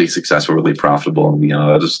really successful, really profitable. You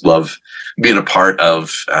know, I just love being a part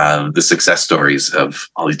of the success stories of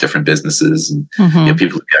all these different businesses, and you know,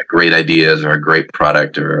 people who've got great ideas or a great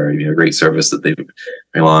product or a great service that they bring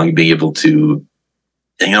along, being able to,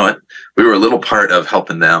 you know what, we were a little part of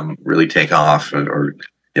helping them really take off or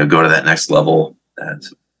you know, go to that next level.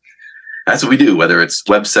 That's what we do, whether it's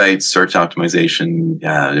websites, search optimization,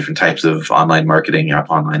 different types of online marketing,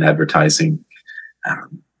 online advertising.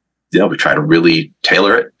 You know, we try to really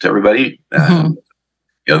tailor it to everybody. You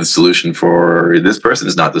know, the solution for this person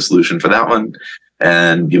is not the solution for that one.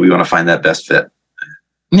 And you know, we want to find that best fit.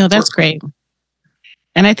 No, that's great.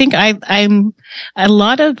 And I think I'm a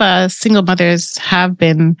lot of single mothers have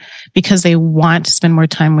been, because they want to spend more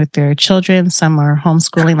time with their children. Some are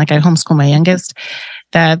homeschooling, like I homeschool my youngest,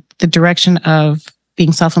 that the direction of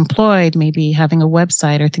being self-employed, maybe having a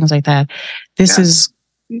website or things like that. This is,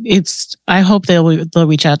 I hope they'll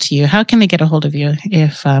reach out to you. How can they get a hold of you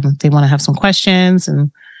if they want to have some questions?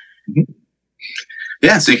 And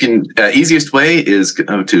yeah, so you can, easiest way is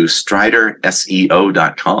go to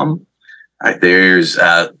striderseo.com. There's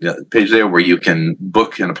a page there where you can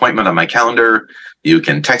book an appointment on my calendar. You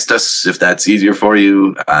can text us if that's easier for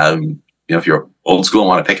you. You know, if you're old school and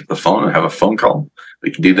want to pick up the phone and have a phone call, we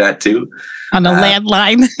can do that too. On a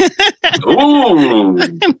landline. Ooh.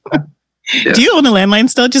 Yes. Do you own a landline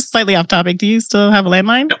still? Just slightly off topic. Do you still have a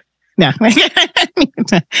landline? No.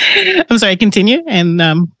 I'm sorry, continue. And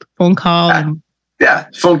phone call.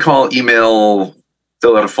 Phone call, email,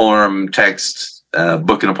 fill out a form, text,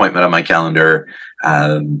 book an appointment on my calendar.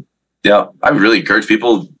 I would really encourage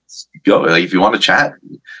people to go. Like, if you want to chat,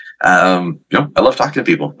 you know, I love talking to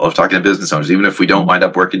people. I love talking to business owners. Even if we don't wind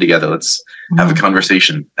up working together, let's have a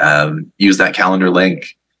conversation. Use that calendar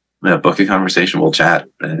link. Book a conversation. We'll chat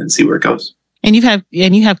and see where it goes. And you have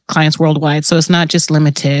clients worldwide, so it's not just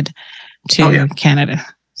limited to Canada.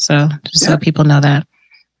 So just so people know that.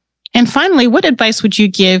 And finally, what advice would you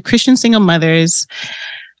give Christian single mothers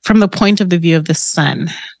from the point of the view of the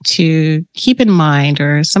son to keep in mind,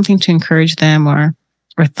 or something to encourage them, or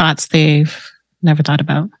thoughts they've never thought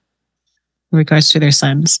about in regards to their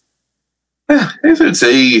sons? I would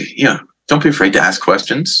say, you know, don't be afraid to ask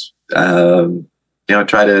questions. You know,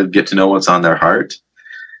 try to get to know what's on their heart,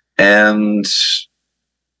 and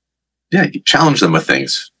challenge them with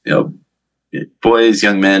things. You know, boys,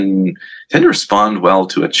 young men tend to respond well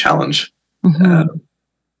to a challenge, in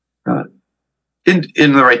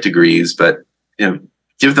the right degrees. But you know,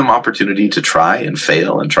 give them opportunity to try and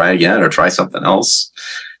fail and try again or try something else.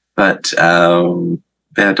 But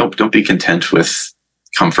don't be content with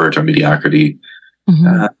comfort or mediocrity.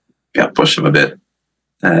 Push them a bit,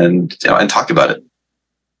 and talk about it.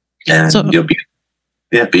 And you'll be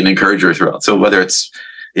an encourager throughout. So whether it's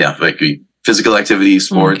like physical activity,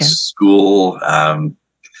 sports, school,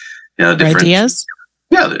 different ideas.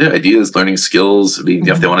 Ideas, learning skills. I mean,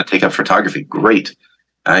 if they want to take up photography, great.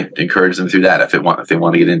 I encourage them through that. If they want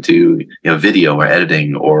to get into video or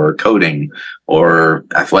editing or coding or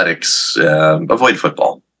athletics, avoid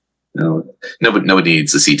football. Nobody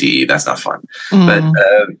needs a CTE. That's not fun. But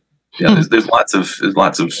there's lots of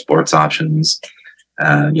sports options.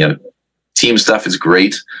 Team stuff is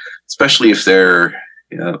great, especially if they're,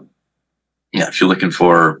 if you're looking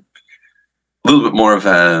for a little bit more of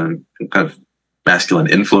a kind of masculine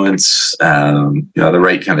influence, the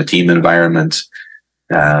right kind of team environment.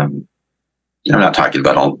 I'm not talking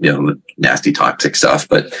about all, the nasty toxic stuff,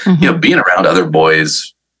 but, being around other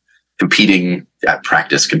boys, competing at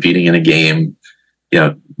practice, competing in a game,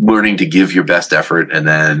 learning to give your best effort and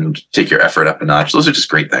then take your effort up a notch. Those are just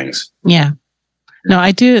great things. Yeah. No,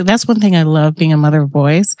 I do. That's one thing I love being a mother of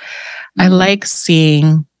boys. I like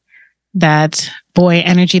seeing that boy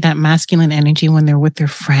energy, that masculine energy when they're with their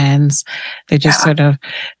friends. They're just sort of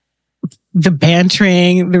the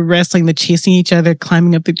bantering, the wrestling, the chasing each other,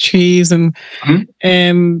 climbing up the trees, and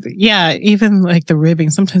even like the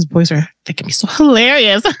ribbing. Sometimes boys they can be so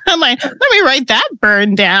hilarious. I'm like, let me write that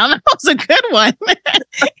burn down. That was a good one.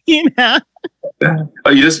 Oh,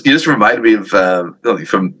 you just reminded me of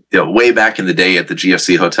from way back in the day at the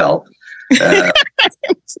GFC hotel,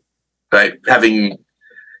 right? Having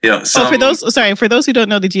for those who don't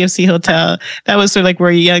know the GFC hotel, that was sort of like where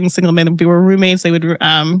young single men, we were roommates. They would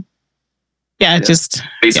just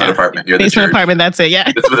basement apartment. Basement apartment. That's it.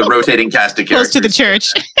 Yeah, it's with a rotating cast of characters close to the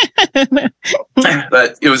church.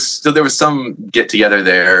 But there was some get together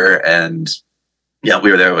there, and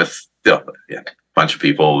we were there with bunch of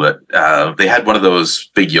people, but they had one of those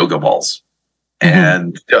big yoga balls.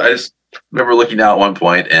 And I just remember looking out at one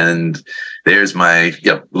point, and there's my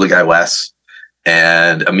little guy Wes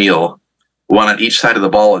and Emil one on each side of the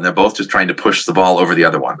ball, and they're both just trying to push the ball over the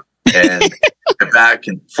other one. And they're back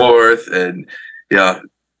and forth. And,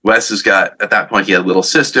 Wes has got, at that point, he had a little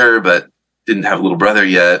sister, but didn't have a little brother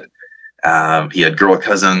yet. He had girl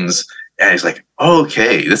cousins. And he's like,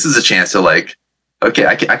 okay, this is a chance to like, okay,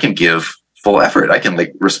 I can give full effort. I can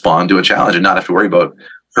like respond to a challenge and not have to worry about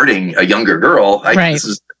hurting a younger girl. Right. This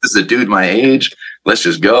is a dude my age. Let's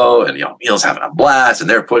just go. And, Neil's having a blast and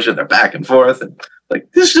they're pushing, they're back and forth. And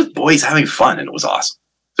like, this is just boys having fun. And it was awesome.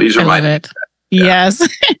 So he's reminded me of that. Yes.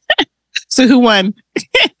 So who won?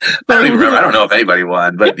 I don't even remember. I don't know if anybody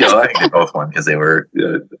won, but I think they both won because they were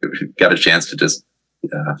got a chance to just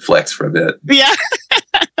flex for a bit. Yeah.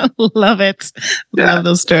 Love it. Yeah. Love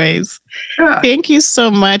those stories. Yeah. Thank you so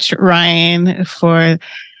much, Ryan, for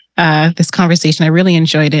this conversation. I really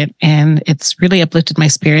enjoyed it, and it's really uplifted my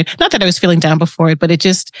spirit. Not that I was feeling down before it, but it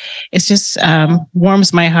just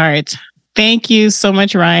warms my heart. Thank you so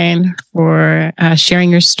much, Ryan, for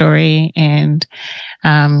sharing your story and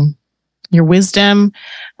your wisdom.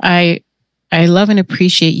 I love and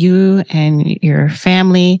appreciate you and your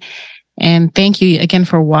family. And thank you again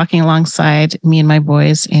for walking alongside me and my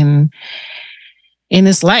boys in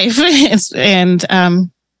this life. And I'm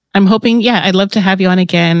hoping, I'd love to have you on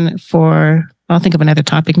again for, I'll think of another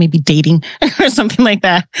topic, maybe dating or something like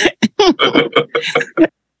that.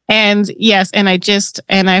 And yes, and I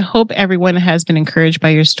hope everyone has been encouraged by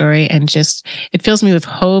your story, and just, it fills me with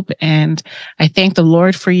hope. And I thank the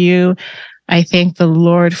Lord for you. I thank the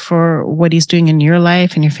Lord for what he's doing in your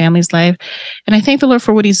life and your family's life. And I thank the Lord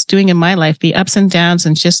for what he's doing in my life, the ups and downs,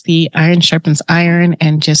 and just the iron sharpens iron,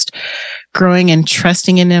 and just growing and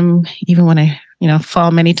trusting in him, even when I,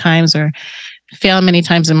 fall many times or fail many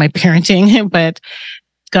times in my parenting. But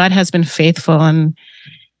God has been faithful.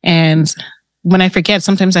 And when I forget,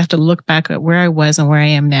 sometimes I have to look back at where I was and where I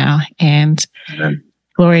am now. And Amen.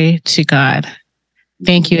 Glory to God.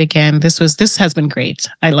 Thank you again. This has been great.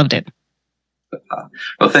 I loved it.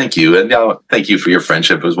 Well, thank you. And thank you for your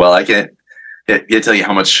friendship as well. I can't tell you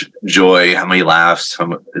how much joy, how many laughs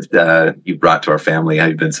you brought to our family.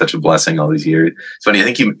 You've been such a blessing all these years. It's funny. I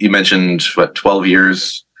think you mentioned 12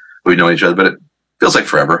 years we know each other, but it feels like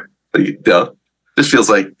forever. This feels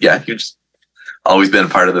like, you've just always been a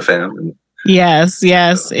part of the family. Yes.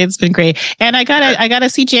 It's been great. And I gotta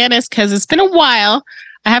see Janice, because it's been a while.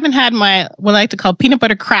 I haven't had my, what I like to call peanut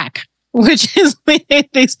butter crack, which is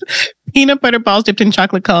these peanut butter balls dipped in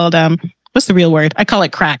chocolate called, what's the real word? I call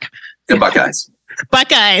it crack. The Buckeyes.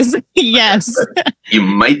 Buckeyes. Yes. You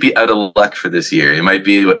might be out of luck for this year. You might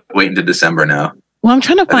be waiting to December now. Well, I'm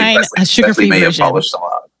trying to find a sugar-free may version. Have polished a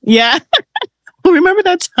lot. Yeah. Well, remember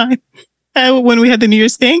that time when we had the New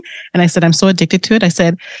Year's thing? And I said, I'm so addicted to it. I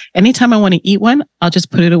said, anytime I want to eat one, I'll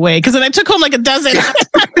just put it away. Because then I took home like a dozen. And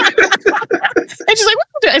she's like, what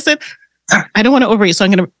do I said, I don't want to overeat. So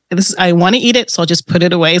I want to eat it. So I'll just put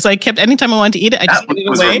it away. So I kept, anytime I wanted to eat it, I just put it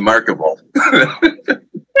away. That was remarkable.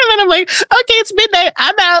 And then I'm like, okay, it's midnight.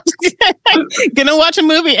 I'm out. Gonna watch a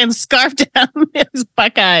movie and scarf down these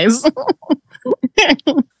Buckeyes.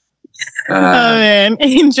 Oh man,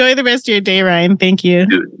 enjoy the rest of your day, Ryan. Thank you.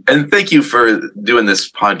 And thank you for doing this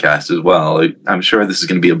podcast as well. I'm sure this is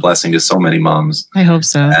going to be a blessing to so many moms. I hope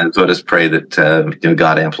so. And so just pray that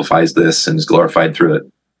God amplifies this and is glorified through it.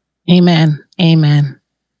 Amen. Amen.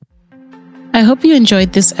 I hope you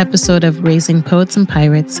enjoyed this episode of Raising Poets and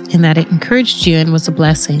Pirates, and that it encouraged you and was a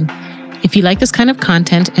blessing. If you like this kind of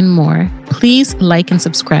content and more, please like and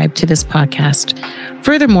subscribe to this podcast.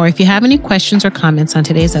 Furthermore, if you have any questions or comments on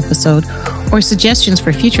today's episode or suggestions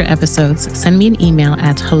for future episodes, send me an email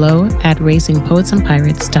at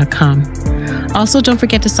hello@raisingpoetsandpirates.com. Also, don't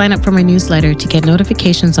forget to sign up for my newsletter to get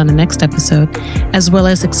notifications on the next episode, as well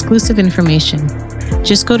as exclusive information.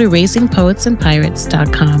 Just go to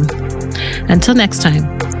raisingpoetsandpirates.com. Until next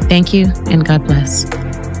time, thank you and God bless.